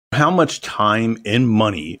How much time and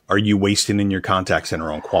money are you wasting in your contact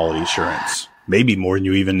center on quality assurance? Maybe more than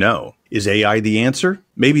you even know. Is AI the answer?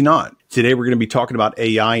 Maybe not. Today, we're going to be talking about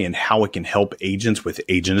AI and how it can help agents with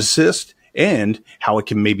Agent Assist and how it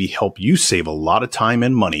can maybe help you save a lot of time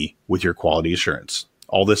and money with your quality assurance.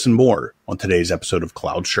 All this and more on today's episode of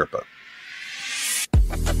Cloud Sherpa.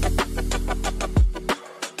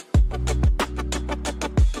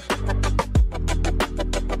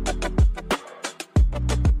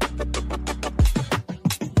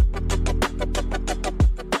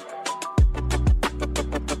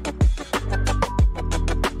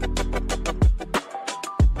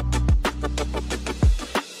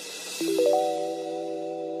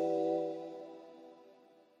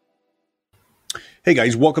 Hey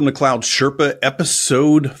guys, welcome to Cloud Sherpa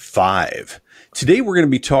episode 5. Today we're going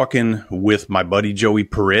to be talking with my buddy Joey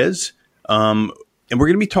Perez, and we're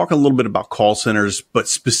going to be talking a little bit about call centers, but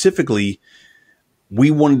specifically we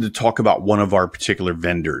wanted to talk about one of our particular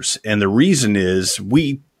vendors. And the reason is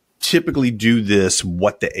we typically do this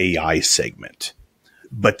What the AI segment,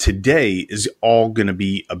 but today is all going to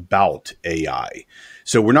be about AI.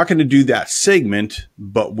 So we're not going to do that segment,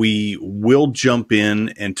 but we will jump in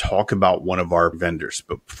and talk about one of our vendors.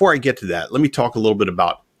 But before I get to that, let me talk a little bit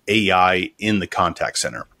about AI in the contact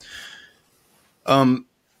center.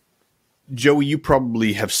 Joey, you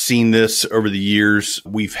probably have seen this over the years.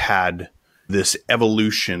 We've had this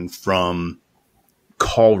evolution from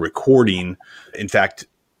call recording. In fact,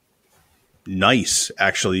 NICE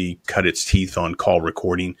actually cut its teeth on call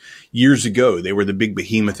recording. Years ago, they were the big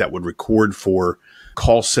behemoth that would record for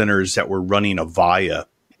call centers that were running Avaya.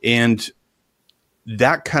 And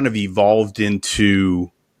that kind of evolved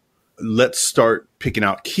into, let's start picking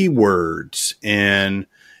out keywords. And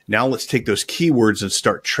now let's take those keywords and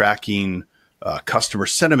start tracking customer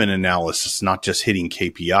sentiment analysis, not just hitting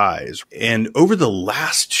KPIs. And over the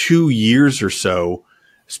last 2 years or so,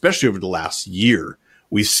 especially over the last year,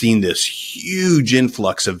 we've seen this huge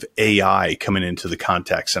influx of AI coming into the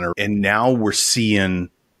contact center. And now we're seeing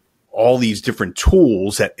all these different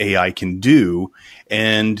tools that AI can do,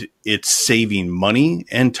 and it's saving money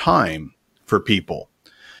and time for people.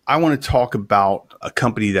 I want to talk about a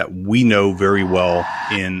company that we know very well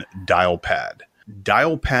in Dialpad.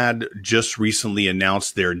 Dialpad just recently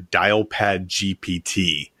announced their Dialpad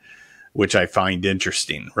GPT, which I find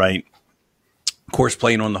interesting, right? Of course,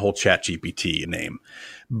 playing on the whole Chat GPT name.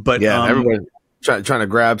 But yeah, everyone's trying to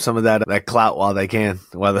grab some of that clout while they can,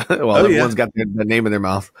 while everyone's got the name in their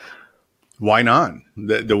mouth. Why not?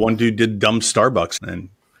 The one dude did dumb Starbucks and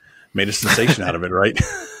made a sensation out of it, right?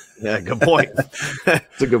 Yeah, good point.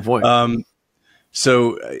 That's a good point.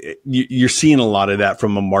 So you're seeing a lot of that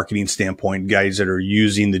from a marketing standpoint, guys that are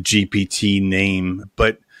using the GPT name.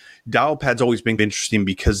 But Dialpad's always been interesting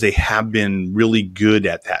because they have been really good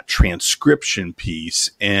at that transcription piece.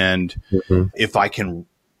 And if I can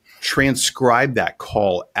transcribe that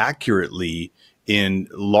call accurately in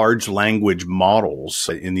large language models,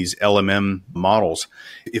 in these LMM models,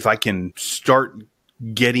 if I can start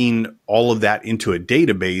getting all of that into a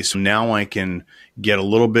database, now I can get a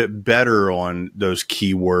little bit better on those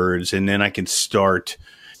keywords. And then I can start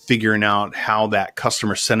figuring out how that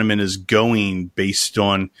customer sentiment is going based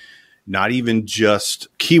on not even just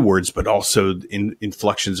keywords, but also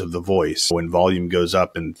inflections of the voice when volume goes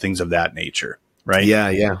up and things of that nature. Right.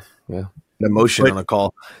 Yeah. Emotion on a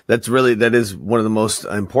call. That is one of the most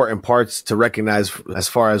important parts to recognize as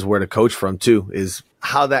far as where to coach from too, is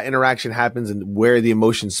how that interaction happens and where the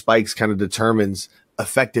emotion spikes kind of determines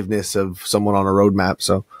effectiveness of someone on a roadmap.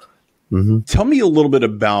 So Tell me a little bit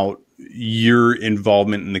about your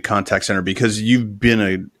involvement in the contact center, because you've been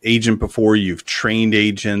an agent before, you've trained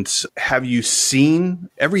agents. Have you seen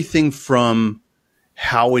everything from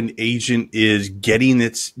how an agent is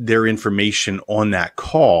getting their information on that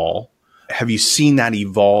call? Have you seen that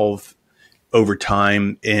evolve over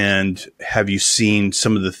time? And have you seen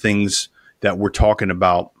some of the things that we're talking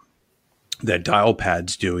about that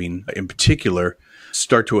Dialpad's doing in particular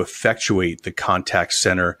start to effectuate the contact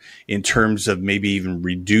center in terms of maybe even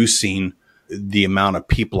reducing the amount of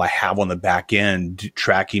people I have on the back end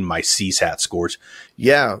tracking my CSAT scores?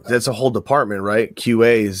 Yeah, that's a whole department, right?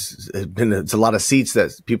 QA it's a lot of seats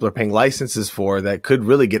that people are paying licenses for that could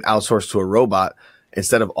really get outsourced to a robot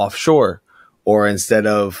instead of offshore, or instead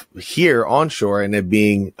of here onshore, and it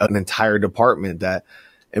being an entire department that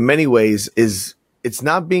in many ways it's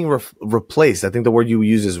not being replaced. I think the word you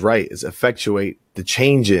use is right, is effectuate the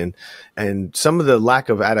change in, and some of the lack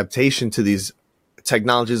of adaptation to these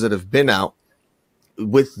technologies that have been out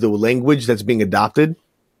with the language that's being adopted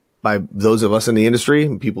by those of us in the industry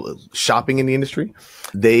and people shopping in the industry.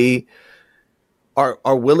 They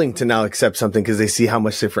are willing to now accept something because they see how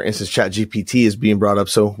much, say, for instance, Chat GPT is being brought up.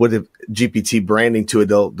 So what if GPT branding to it,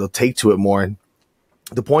 they'll take to it more. And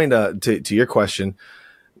the point to your question,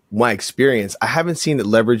 my experience, I haven't seen it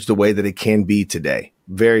leveraged the way that it can be today.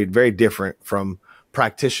 Very, very different from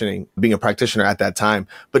being a practitioner at that time.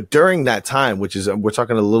 But during that time, which is, we're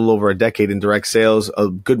talking a little over a decade in direct sales, a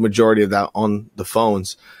good majority of that on the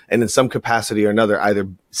phones, and in some capacity or another, either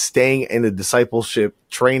staying in a discipleship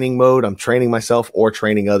training mode, I'm training myself, or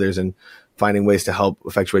training others and finding ways to help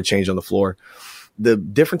effectuate change on the floor. The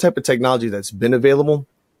different type of technology that's been available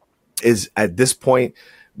is at this point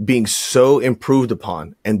being so improved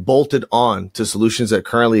upon and bolted on to solutions that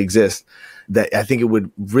currently exist that I think it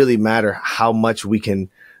would really matter how much we can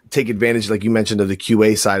take advantage, like you mentioned, of the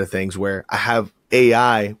QA side of things, where I have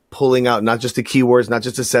AI pulling out not just the keywords, not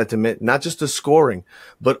just the sentiment, not just the scoring,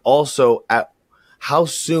 but also at how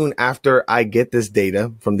soon after I get this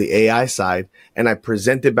data from the AI side and I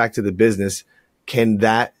present it back to the business, can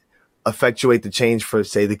that effectuate the change for,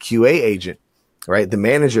 say, the QA agent, right? The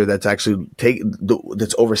manager that's actually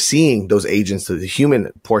that's overseeing those agents, the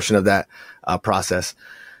human portion of that process.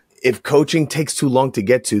 If coaching takes too long to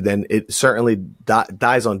get to, then it certainly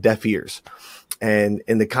dies on deaf ears. And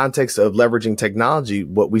in the context of leveraging technology,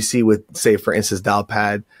 what we see with, say, for instance,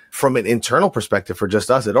 Dialpad, from an internal perspective for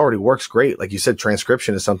just us, it already works great. Like you said,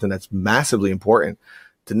 transcription is something that's massively important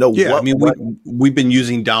to know. Yeah, we've been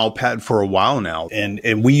using Dialpad for a while now,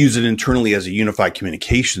 and we use it internally as a unified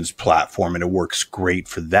communications platform, and it works great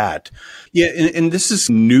for that. Yeah, and this is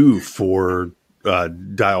new for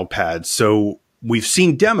Dialpad. So we've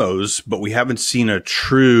seen demos, but we haven't seen a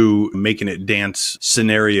true making it dance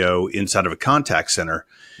scenario inside of a contact center.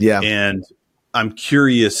 Yeah. And I'm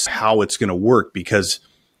curious how it's going to work, because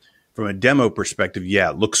from a demo perspective, yeah,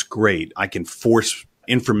 it looks great. I can force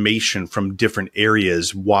information from different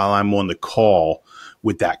areas while I'm on the call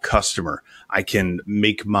with that customer. I can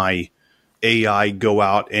make my AI go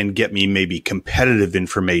out and get me maybe competitive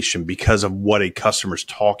information because of what a customer's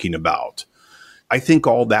talking about. I think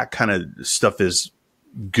all that kind of stuff is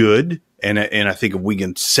good. And I think if we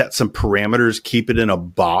can set some parameters, keep it in a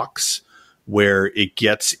box where it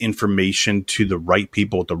gets information to the right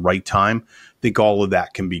people at the right time, I think all of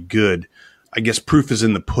that can be good. I guess proof is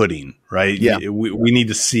in the pudding, right? Yeah. We need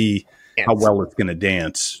to see how well it's going to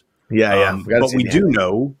dance. Yeah. But we do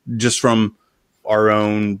know, just from our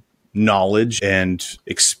own knowledge and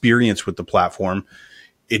experience with the platform,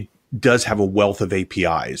 it does have a wealth of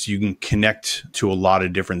APIs. You can connect to a lot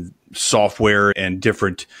of different software and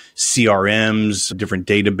different CRMs, different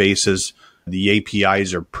databases. The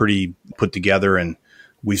APIs are pretty put together, and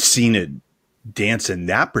we've seen it dance in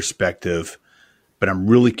that perspective. But I'm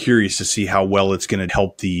really curious to see how well it's going to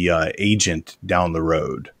help the agent down the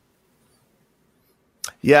road.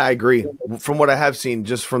 Yeah, I agree. From what I have seen,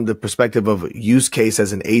 just from the perspective of a use case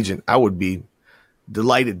as an agent, I would be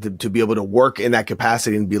delighted to be able to work in that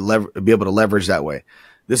capacity and be able to leverage that way.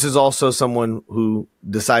 This is also someone who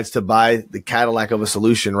decides to buy the Cadillac of a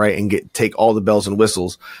solution, right, and take all the bells and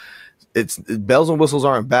whistles. Bells and whistles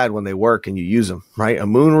aren't bad when they work and you use them, right? A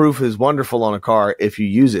moonroof is wonderful on a car if you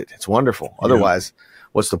use it. It's wonderful. Yeah. Otherwise,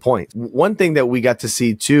 what's the point? One thing that we got to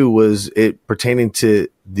see too was it pertaining to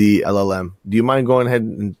the LLM. Do you mind going ahead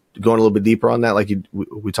and going a little bit deeper on that, like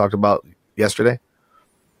we talked about yesterday?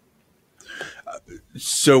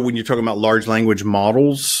 So when you're talking about large language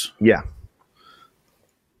models, yeah.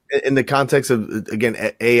 In the context of, again,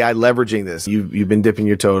 AI leveraging this, you've been dipping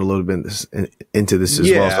your toe a little bit into this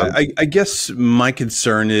as well. So. I guess my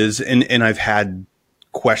concern is, and I've had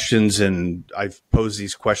questions, and I've posed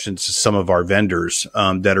these questions to some of our vendors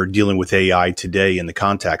that are dealing with AI today in the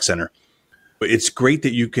contact center. It's great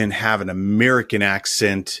that you can have an American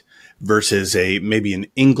accent versus maybe an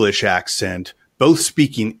English accent, both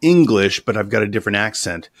speaking English, but I've got a different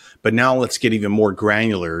accent. But now let's get even more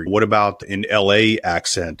granular. What about an LA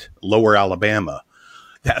accent, lower Alabama?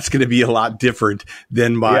 That's going to be a lot different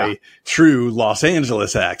than my true Los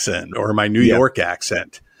Angeles accent or my New York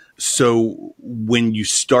accent. So when you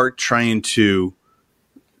start trying to,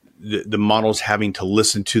 the model's having to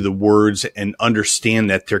listen to the words and understand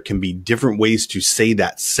that there can be different ways to say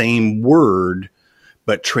that same word,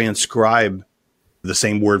 but transcribe the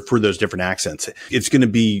same word for those different accents. It's going to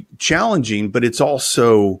be challenging, but it's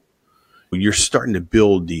also, you're starting to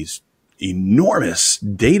build these enormous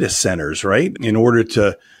data centers, right? In order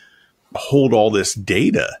to hold all this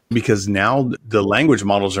data, because now the language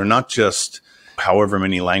models are not just however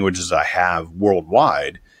many languages I have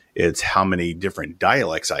worldwide. It's how many different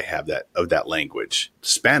dialects I have of that language.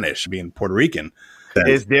 Spanish, being Puerto Rican,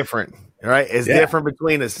 is different. right? It's Yeah. different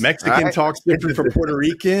between us. Mexican Right? talks different from Puerto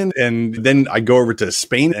Rican. And then I go over to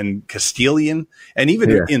Spain and Castilian. And even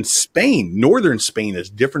Yeah. in Spain, northern Spain is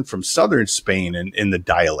different from southern Spain in the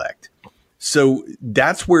dialect. So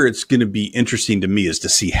that's where it's going to be interesting to me, is to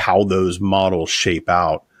see how those models shape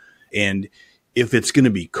out and if it's going to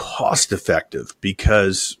be cost effective,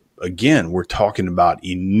 because again, we're talking about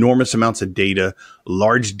enormous amounts of data,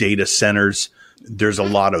 large data centers. There's a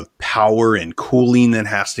lot of power and cooling that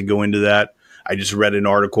has to go into that. I just read an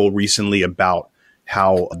article recently about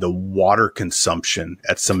how the water consumption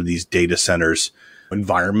at some of these data centers,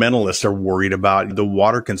 environmentalists are worried about the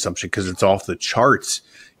water consumption because it's off the charts,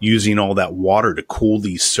 using all that water to cool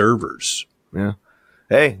these servers. Yeah.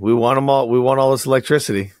 Hey, we want them all. We want all this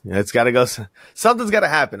electricity. It's got to go. Something's got to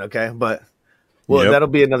happen. Okay. But that'll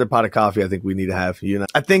be another pot of coffee I think we need to have.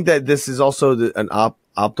 I think that this is also an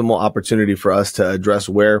optimal opportunity for us to address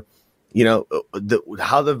where,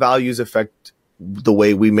 how the values affect the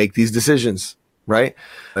way we make these decisions, right?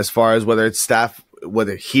 As far as whether it's staff,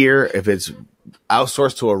 whether here, if it's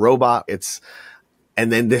outsourced to a robot, and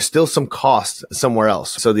then there's still some cost somewhere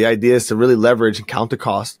else. So the idea is to really leverage and count the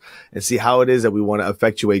cost and see how it is that we want to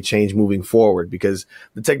effectuate change moving forward, because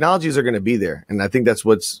the technologies are going to be there. And I think that's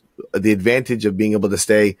what's the advantage of being able to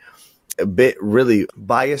stay a bit really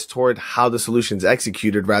biased toward how the solution's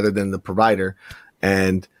executed rather than the provider,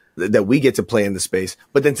 and that we get to play in the space.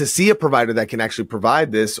 But then to see a provider that can actually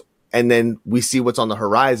provide this, and then we see what's on the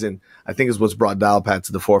horizon, I think is what's brought Dialpad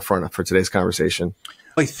to the forefront for today's conversation.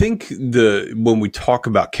 I think when we talk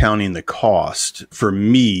about counting the cost, for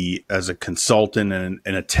me as a consultant and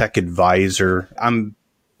a tech advisor, I'm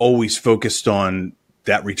always focused on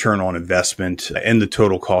that return on investment and the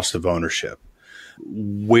total cost of ownership.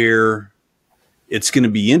 Where it's going to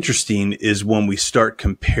be interesting is when we start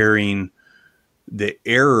comparing the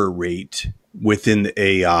error rate within the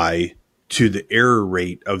AI to the error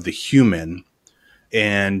rate of the human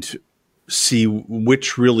and see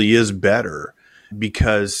which really is better.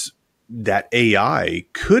 Because that AI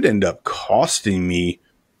could end up costing me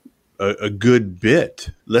a good bit.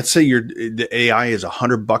 Let's say the AI is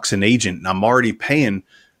 $100 an agent, and I'm already paying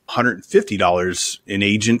 $150 an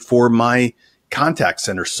agent for my contact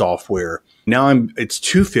center software. Now it's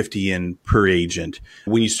 $250 in per agent.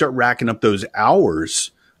 When you start racking up those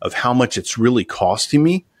hours of how much it's really costing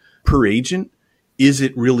me per agent, is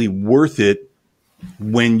it really worth it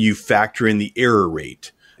when you factor in the error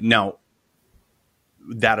rate? Now,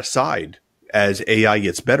 that aside, as AI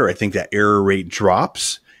gets better, I think that error rate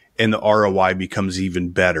drops and the ROI becomes even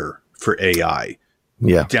better for AI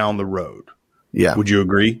down the road. Yeah. Would you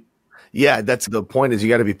agree? Yeah, that's the point, is you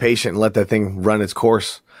got to be patient and let that thing run its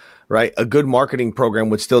course, right? A good marketing program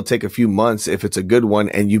would still take a few months if it's a good one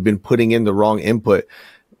and you've been putting in the wrong input.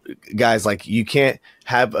 Guys, like, you can't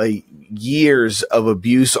have years of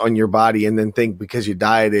abuse on your body and then think because you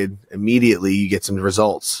dieted immediately you get some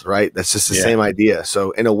results, right? That's just the same idea.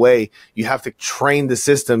 So in a way, you have to train the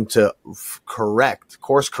system to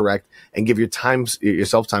course correct, and give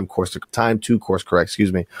yourself time to course correct.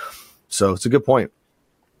 Excuse me. So it's a good point.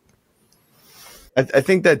 I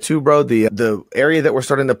think that too, bro, the area that we're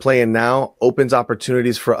starting to play in now opens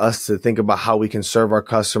opportunities for us to think about how we can serve our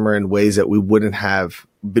customer in ways that we wouldn't have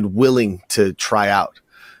been willing to trying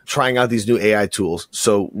out these new AI tools.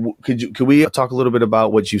 So could we talk a little bit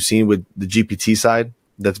about what you've seen with the GPT side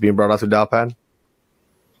that's being brought out through Dialpad?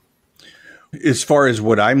 As far as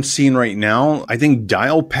what I'm seeing right now, I think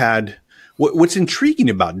Dialpad, what's intriguing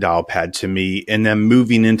about Dialpad to me, and them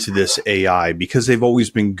moving into this AI, because they've always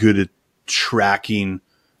been good at tracking,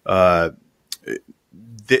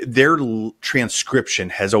 their transcription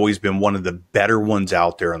has always been one of the better ones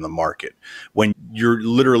out there on the market. When you're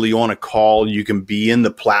literally on a call, you can be in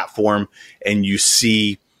the platform and you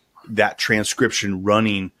see that transcription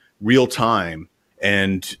running real time.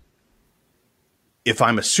 And if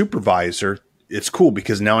I'm a supervisor, it's cool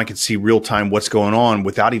because now I can see real time what's going on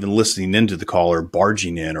without even listening into the call or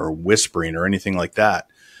barging in or whispering or anything like that.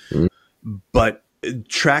 Mm-hmm. But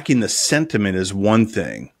tracking the sentiment is one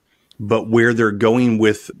thing, but where they're going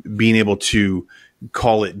with being able to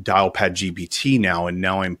call it Dialpad GPT now, and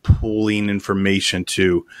now I'm pulling information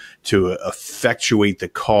to effectuate the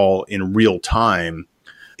call in real time,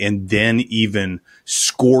 and then even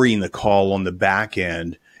scoring the call on the back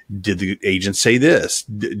end. Did the agent say this?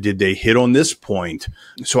 Did they hit on this point?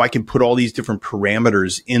 So I can put all these different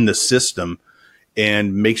parameters in the system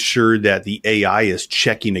and make sure that the AI is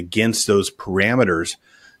checking against those parameters.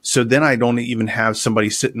 So then I don't even have somebody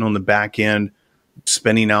sitting on the back end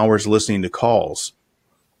spending hours listening to calls.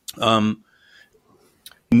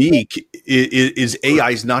 unique is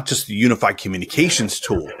AI is not just the unified communications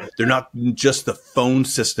tool. They're not just the phone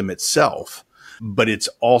system itself, but it's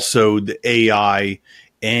also the AI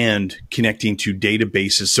and connecting to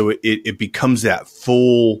databases. So it becomes that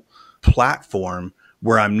full platform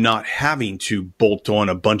where I'm not having to bolt on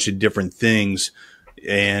a bunch of different things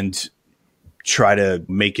and try to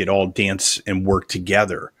make it all dance and work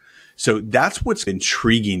together. So that's what's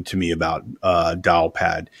intriguing to me about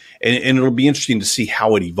Dialpad. And it'll be interesting to see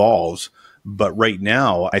how it evolves. But right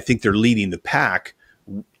now, I think they're leading the pack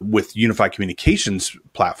with unified communications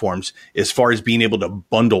platforms as far as being able to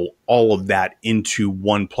bundle all of that into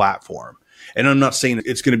one platform. And I'm not saying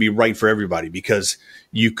it's going to be right for everybody, because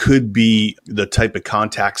you could be the type of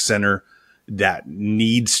contact center that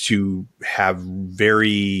needs to have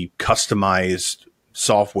very customized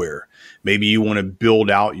software. Maybe you want to build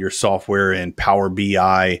out your software in Power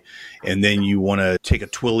BI, and then you want to take a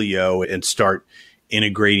Twilio and start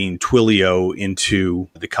integrating Twilio into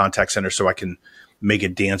the contact center so I can make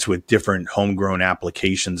it dance with different homegrown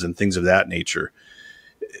applications and things of that nature.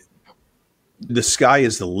 The sky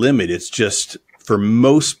is the limit. It's just for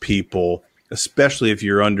most people, especially if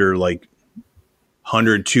you're under like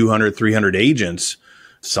 100, 200, 300 agents,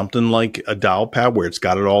 something like a Dialpad where it's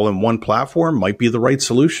got it all in one platform might be the right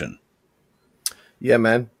solution. Yeah,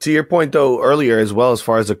 man. To your point, though, earlier as well, as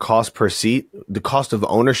far as the cost per seat, the cost of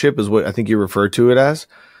ownership is what I think you referred to it as.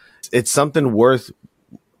 It's something worth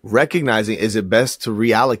recognizing. Is it best to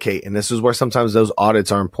reallocate? And this is where sometimes those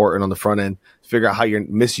audits are important on the front end, to figure out how you're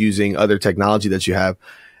misusing other technology that you have,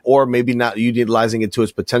 or maybe not utilizing it to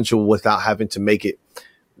its potential without having to make it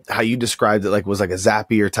how you described it, like was like a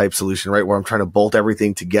Zapier type solution, right? Where I'm trying to bolt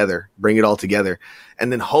everything together, bring it all together,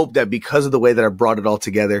 and then hope that because of the way that I brought it all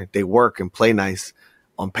together, they work and play nice.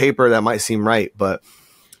 On paper, that might seem right, but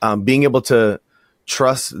being able to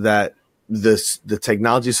trust that the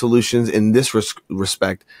technology solutions in this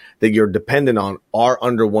respect that you're dependent on are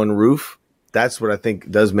under one roof, that's what I think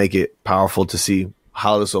does make it powerful to see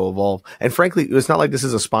how this will evolve. And frankly, it's not like this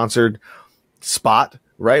is a sponsored spot,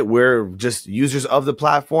 right? We're just users of the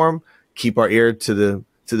platform, keep our ear to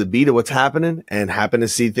the beat of what's happening, and happen to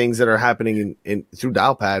see things that are happening in through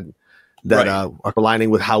Dialpad that are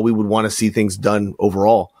aligning with how we would want to see things done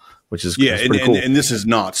overall, which is pretty cool. And this is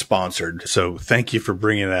not sponsored, so thank you for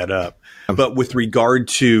bringing that up. But with regard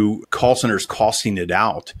to call centers costing it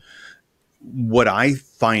out, what I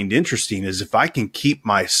find interesting is if I can keep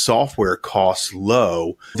my software costs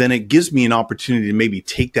low, then it gives me an opportunity to maybe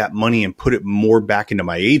take that money and put it more back into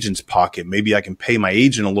my agent's pocket. Maybe I can pay my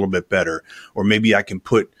agent a little bit better, or maybe I can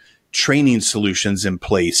put training solutions in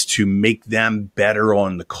place to make them better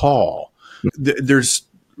on the call. There's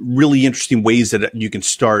really interesting ways that you can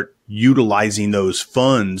start utilizing those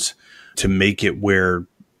funds to make it where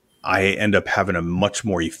I end up having a much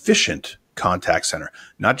more efficient contact center,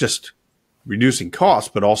 not just reducing costs,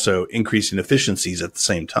 but also increasing efficiencies at the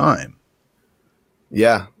same time.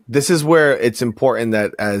 Yeah. This is where it's important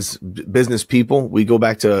that as business people, we go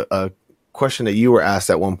back to a question that you were asked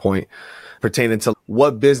at one point pertaining to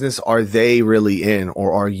what business are they really in,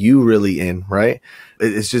 or are you really in, right?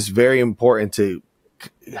 It's just very important to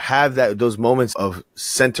have those moments of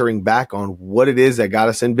centering back on what it is that got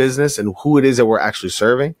us in business and who it is that we're actually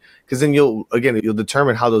serving. Because then you'll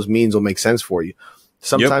determine how those means will make sense for you.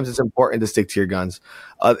 Sometimes it's important to stick to your guns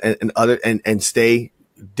and stay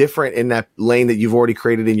different in that lane that you've already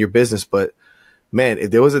created in your business. But man, if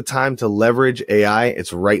there was a time to leverage AI,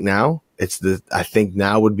 it's right now. I think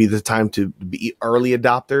now would be the time to be early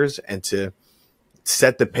adopters and to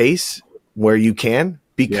set the pace where you can,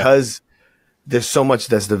 because there's so much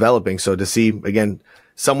that's developing. So to see, again,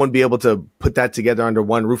 someone be able to put that together under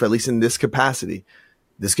one roof, at least in this capacity,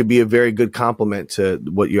 this could be a very good complement to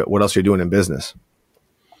what else you're doing in business.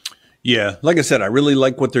 Yeah, like I said, I really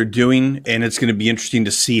like what they're doing, and it's going to be interesting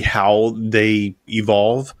to see how they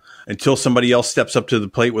evolve until somebody else steps up to the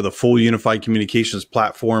plate with a full unified communications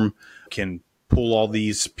platform, can pull all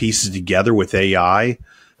these pieces together with AI.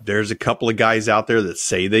 There's a couple of guys out there that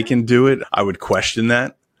say they can do it. I would question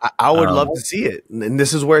that. I would love to see it. And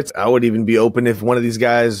this is where I would even be open if one of these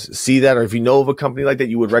guys see that, or if you know of a company like that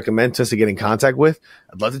you would recommend to us to get in contact with,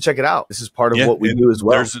 I'd love to check it out. This is part of what we do as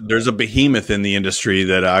well. There's a behemoth in the industry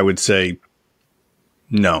that I would say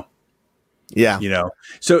no. Yeah.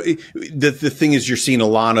 So the thing is, you're seeing a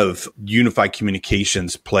lot of unified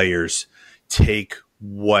communications players take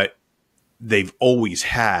what they've always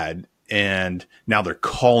had, and now they're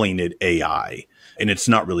calling it AI, and it's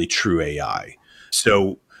not really true AI.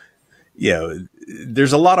 So,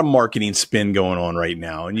 there's a lot of marketing spin going on right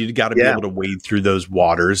now, and you got to be able to wade through those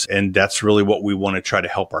waters. And that's really what we want to try to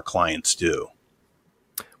help our clients do.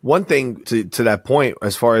 One thing to that point,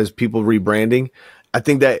 as far as people rebranding, I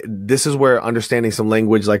think that this is where understanding some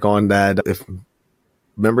language like on that, if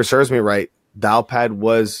memory serves me right,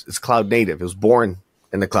 Dialpad it's cloud native. It was born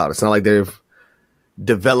in the cloud. It's not like they've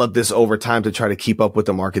developed this over time to try to keep up with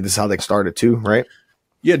the market. This is how they started too, right?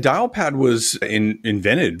 Yeah, Dialpad was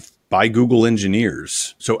invented by Google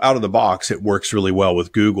engineers. So out of the box, it works really well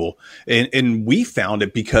with Google. And we found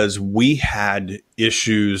it because we had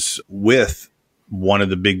issues with one of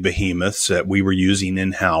the big behemoths that we were using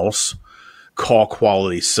in-house. Call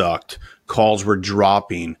quality sucked. Calls were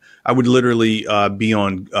dropping. I would literally be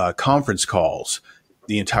on conference calls.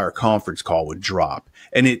 The entire conference call would drop.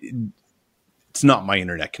 And it's not my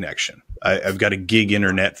internet connection. I've got a gig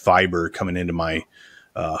internet fiber coming into my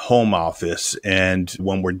home office. And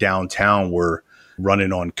when we're downtown, we're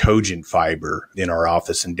running on Cogent fiber in our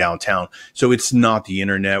office in downtown. So it's not the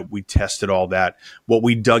internet. We tested all that. What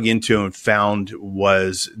we dug into and found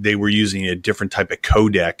was they were using a different type of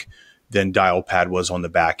codec than Dialpad was on the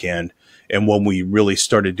back end. And when we really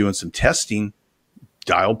started doing some testing,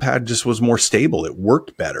 Dialpad just was more stable. It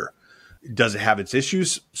worked better. Does it have its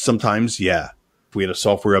issues? Sometimes, yeah. We had a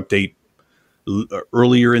software update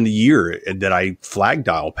earlier in the year that I flagged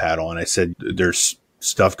Dialpad on. I said, there's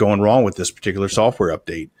stuff going wrong with this particular software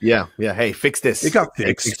update. Yeah. Hey, fix this. It got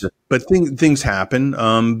fixed, but things happen.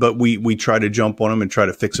 But we try to jump on them and try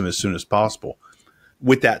to fix them as soon as possible.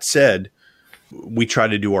 With that said, we try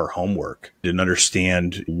to do our homework and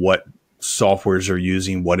understand what softwares are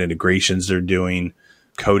using, what integrations they're doing,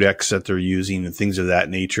 codecs that they're using, and things of that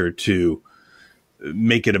nature to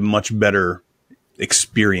make it a much better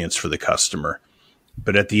experience for the customer.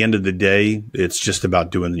 But at the end of the day, it's just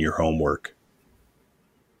about doing your homework.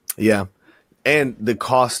 Yeah. And the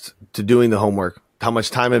cost to doing the homework, how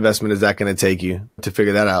much time investment is that going to take you to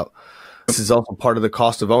figure that out? This is also part of the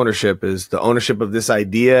cost of ownership, is the ownership of this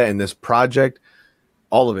idea and this project.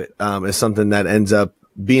 All of it is something that ends up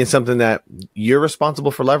being something that you're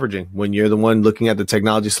responsible for leveraging when you're the one looking at the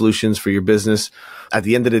technology solutions for your business. At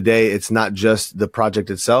the end of the day, it's not just the project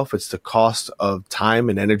itself. It's the cost of time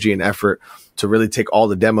and energy and effort to really take all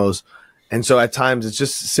the demos. And so at times it's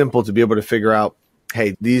just simple to be able to figure out,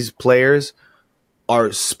 hey, these players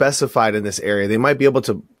are specified in this area. They might be able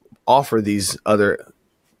to offer these other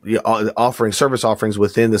service offerings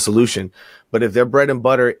within the solution. But if their bread and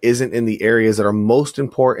butter isn't in the areas that are most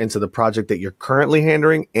important to the project that you're currently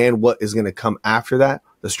handling and what is going to come after that,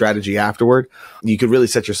 the strategy afterward, you could really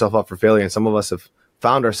set yourself up for failure. And some of us have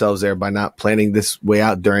found ourselves there by not planning this way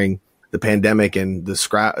out during the pandemic and the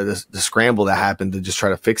scramble that happened to just try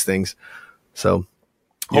to fix things. So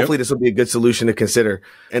hopefully this will be a good solution to consider.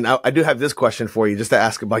 And I do have this question for you, just to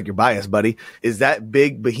ask about your bias, buddy. Is that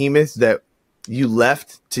big behemoth that you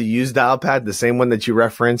left to use Dialpad the same one that you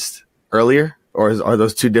referenced earlier, or are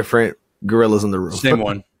those two different gorillas in the room? Same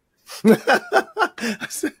one.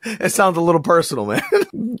 It sounds a little personal, man.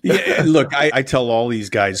 Yeah, look, I tell all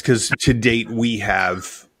these guys, because to date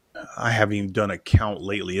I haven't even done a count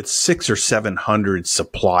lately. It's 600 or 700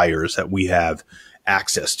 suppliers that we have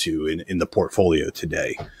access to in the portfolio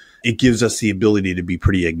today. It gives us the ability to be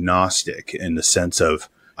pretty agnostic in the sense of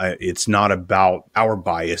it's not about our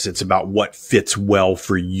bias. It's about what fits well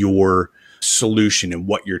for your solution and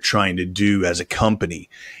what you're trying to do as a company.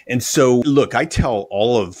 And so, look, I tell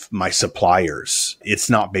all of my suppliers, it's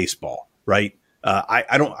not baseball, right?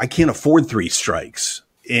 I can't afford 3 strikes.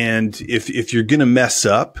 And if you're going to mess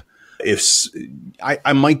up,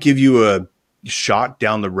 I might give you a shot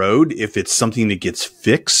down the road if it's something that gets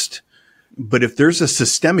fixed. But if there's a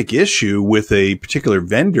systemic issue with a particular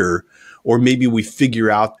vendor, or maybe we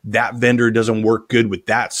figure out that vendor doesn't work good with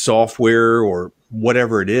that software or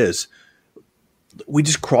whatever it is, we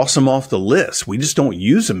just cross them off the list. We just don't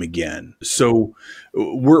use them again. So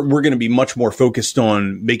we're going to be much more focused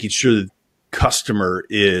on making sure that the customer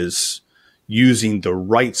is using the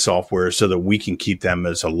right software so that we can keep them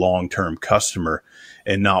as a long-term customer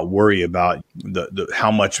and not worry about the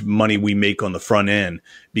how much money we make on the front end.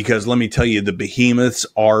 Because let me tell you, the behemoths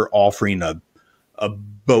are offering a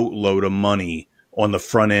boatload of money on the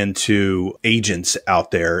front end to agents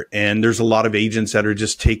out there. And there's a lot of agents that are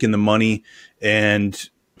just taking the money and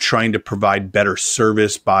trying to provide better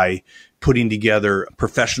service by putting together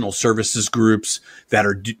professional services groups that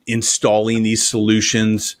are installing these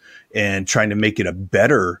solutions and trying to make it a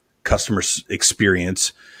better customer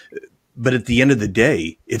experience. But at the end of the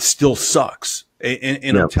day, it still sucks.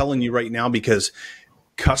 And I'm telling you right now, because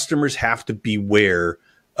customers have to beware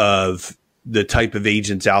of the type of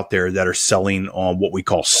agents out there that are selling on what we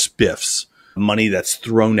call spiffs, money that's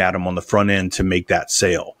thrown at them on the front end to make that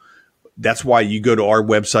sale. That's why you go to our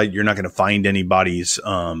website. You're not going to find anybody's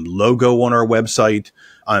logo on our website.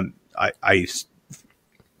 I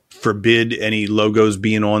forbid any logos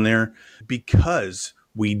being on there because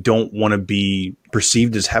we don't want to be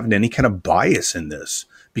perceived as having any kind of bias in this,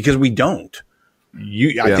 because we don't.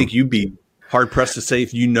 I think you'd be hard pressed to say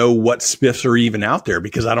if you know what spiffs are even out there,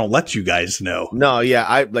 because I don't let you guys know. No, yeah,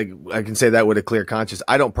 I can say that with a clear conscience.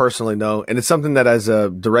 I don't personally know, and it's something that as a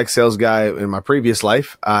direct sales guy in my previous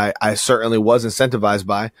life, I certainly was incentivized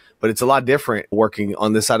by. But it's a lot different working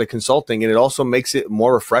on this side of consulting, and it also makes it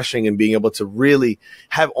more refreshing and being able to really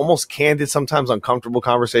have almost candid, sometimes uncomfortable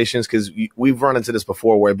conversations, because we've run into this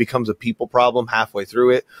before where it becomes a people problem halfway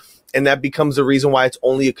through it. And that becomes the reason why it's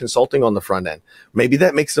only a consulting on the front end. Maybe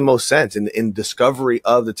that makes the most sense. In discovery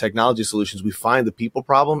of the technology solutions, we find the people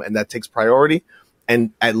problem, and that takes priority.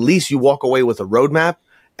 And at least you walk away with a roadmap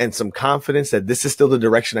and some confidence that this is still the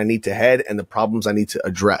direction I need to head and the problems I need to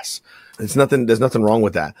address. There's nothing wrong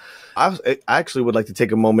with that. I actually would like to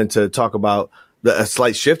take a moment to talk about a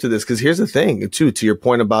slight shift to this, because here's the thing too, to your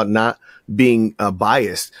point about not being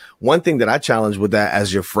biased. One thing that I challenge with that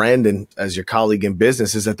as your friend and as your colleague in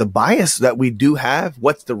business is that the bias that we do have,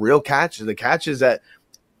 what's the real catch? The catch is that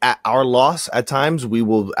at our loss, at times, we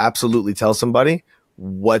will absolutely tell somebody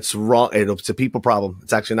what's wrong. It's a people problem.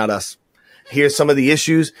 It's actually not us. Here's some of the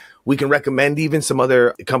issues. We can recommend even some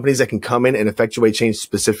other companies that can come in and effectuate change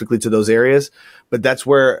specifically to those areas. But that's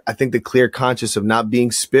where I think the clear conscious of not being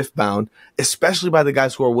spiff bound, especially by the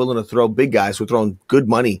guys who are willing to throw, big guys who are throwing good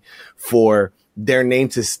money for their name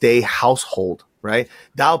to stay household, right?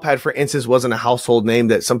 Dialpad, for instance, wasn't a household name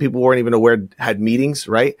that some people weren't even aware had meetings,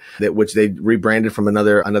 right? Which they rebranded from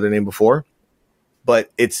another name before.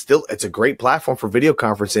 But it's a great platform for video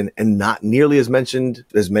conferencing and not nearly as mentioned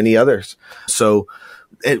as many others. So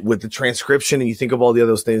with the transcription, and you think of all the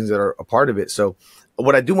other things that are a part of it. So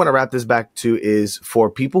what I do want to wrap this back to is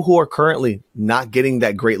for people who are currently not getting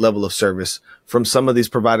that great level of service from some of these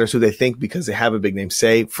providers who they think because they have a big name,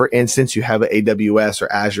 say, for instance, you have an AWS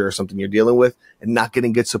or Azure or something you're dealing with and not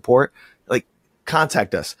getting good support, like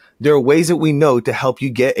contact us. There are ways that we know to help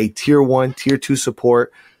you get a tier 1, tier 2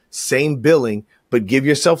 support, same billing, but give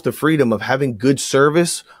yourself the freedom of having good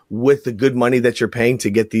service with the good money that you're paying to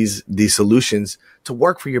get these solutions to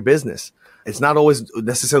work for your business. It's not always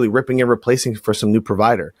necessarily ripping and replacing for some new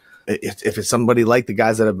provider. If it's somebody like the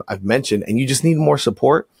guys that I've mentioned and you just need more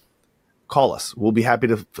support, call us. We'll be happy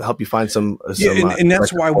to help you find some and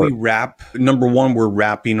that's why we wrap. Number one, we're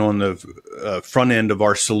wrapping on the front end of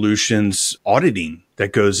our solutions auditing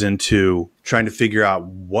that goes into trying to figure out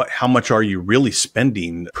how much are you really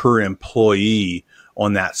spending per employee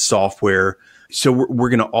on that software. So we're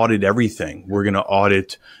going to audit everything. We're going to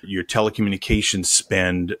audit your telecommunications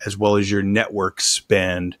spend as well as your network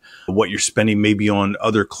spend, what you're spending maybe on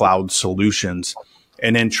other cloud solutions,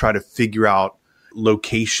 and then try to figure out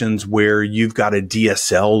locations where you've got a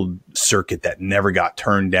DSL circuit that never got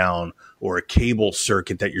turned down or a cable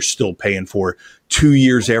circuit that you're still paying for 2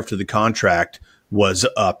 years after the contract was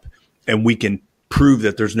up, and we can prove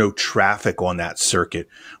that there's no traffic on that circuit.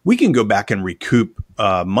 We can go back and recoup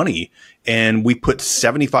money, and we put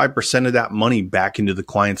 75% of that money back into the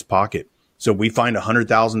client's pocket. So we find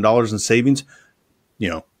 $100,000 in savings,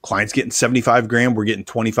 client's getting 75 grand, we're getting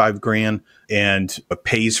 25 grand, and it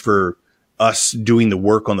pays for us doing the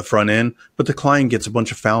work on the front end, but the client gets a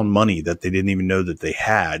bunch of found money that they didn't even know that they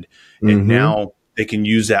had. And now they can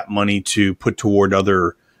use that money to put toward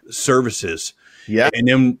other services. Yeah. And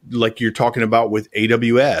then like you're talking about with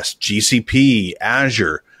AWS, GCP,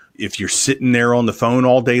 Azure, if you're sitting there on the phone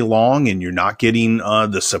all day long and you're not getting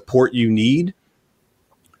the support you need,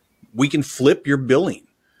 we can flip your billing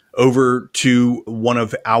over to one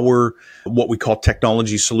of our, what we call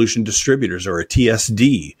technology solution distributors, or a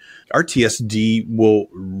TSD. Our TSD will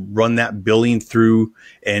run that billing through,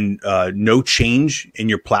 and no change in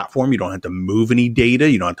your platform. You don't have to move any data.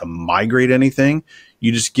 You don't have to migrate anything.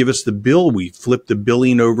 You just give us the bill. We flip the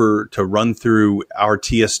billing over to run through our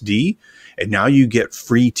TSD. And now you get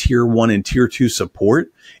free tier 1 and tier 2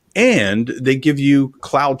 support. And they give you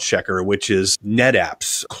Cloud Checker, which is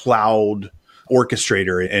NetApp's cloud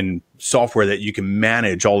orchestrator and software that you can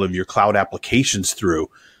manage all of your cloud applications through.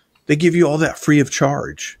 They give you all that free of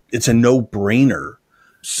charge. It's a no-brainer.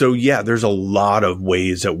 So yeah, there's a lot of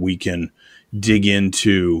ways that we can dig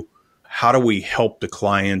into how do we help the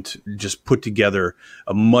client just put together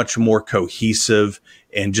a much more cohesive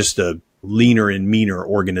and just a leaner and meaner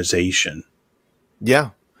organization.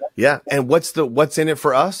 Yeah. Yeah. And what's in it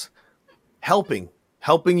for us? Helping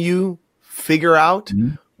you figure out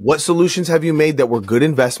what solutions have you made that were good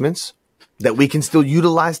investments, that we can still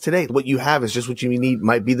utilize today. What you have is just what you need,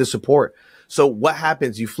 might be the support. So what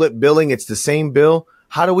happens? You flip billing. It's the same bill.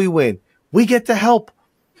 How do we win? We get to help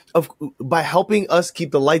by helping us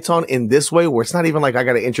keep the lights on in this way, where it's not even like I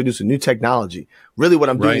got to introduce a new technology. Really what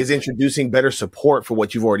I'm doing is introducing better support for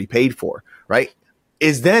what you've already paid for, right?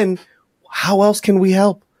 Is then how else can we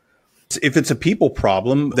help? If it's a people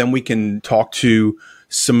problem, then we can talk to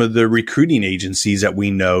some of the recruiting agencies that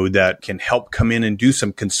we know that can help come in and do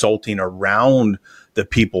some consulting around the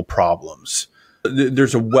people problems.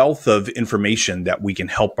 There's a wealth of information that we can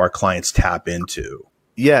help our clients tap into.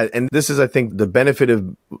 Yeah. And this is, I think, the benefit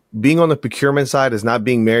of being on the procurement side is not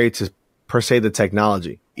being married to per se the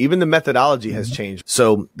technology. Even the methodology has changed.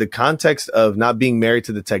 So the context of not being married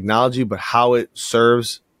to the technology, but how it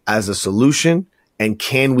serves as a solution, and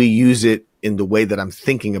can we use it in the way that I'm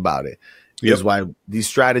thinking about it, is why these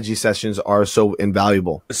strategy sessions are so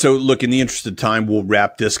invaluable. So look, in the interest of time, we'll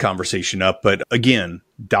wrap this conversation up. But again,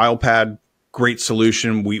 Dialpad, great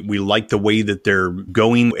solution. We like the way that they're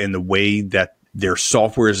going and the way that their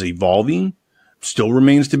software is evolving. Still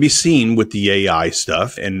remains to be seen with the AI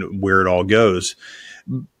stuff and where it all goes.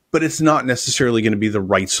 But it's not necessarily going to be the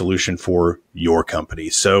right solution for your company.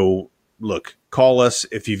 So look, call us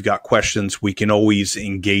if you've got questions. We can always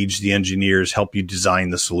engage the engineers, help you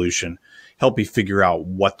design the solution, help you figure out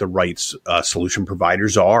what the right solution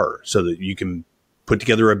providers are so that you can put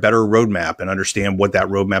together a better roadmap and understand what that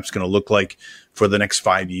roadmap is going to look like for the next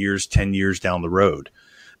 5 years, 10 years down the road.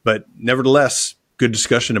 But nevertheless, good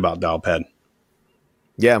discussion about Dialpad.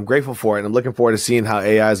 Yeah, I'm grateful for it. And I'm looking forward to seeing how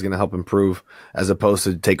AI is going to help improve as opposed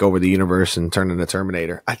to take over the universe and turn into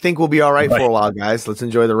Terminator. I think we'll be all right for a while, guys. Let's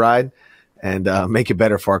enjoy the ride and make it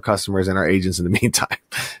better for our customers and our agents in the meantime.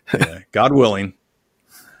 Yeah, God willing.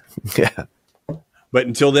 Yeah. But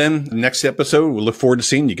until then, the next episode, we'll look forward to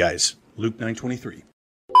seeing you guys. Luke 9:23.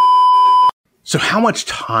 So how much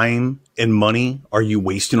time and money are you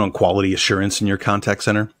wasting on quality assurance in your contact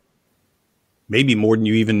center? Maybe more than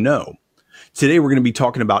you even know. Today, we're going to be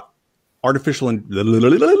talking about artificial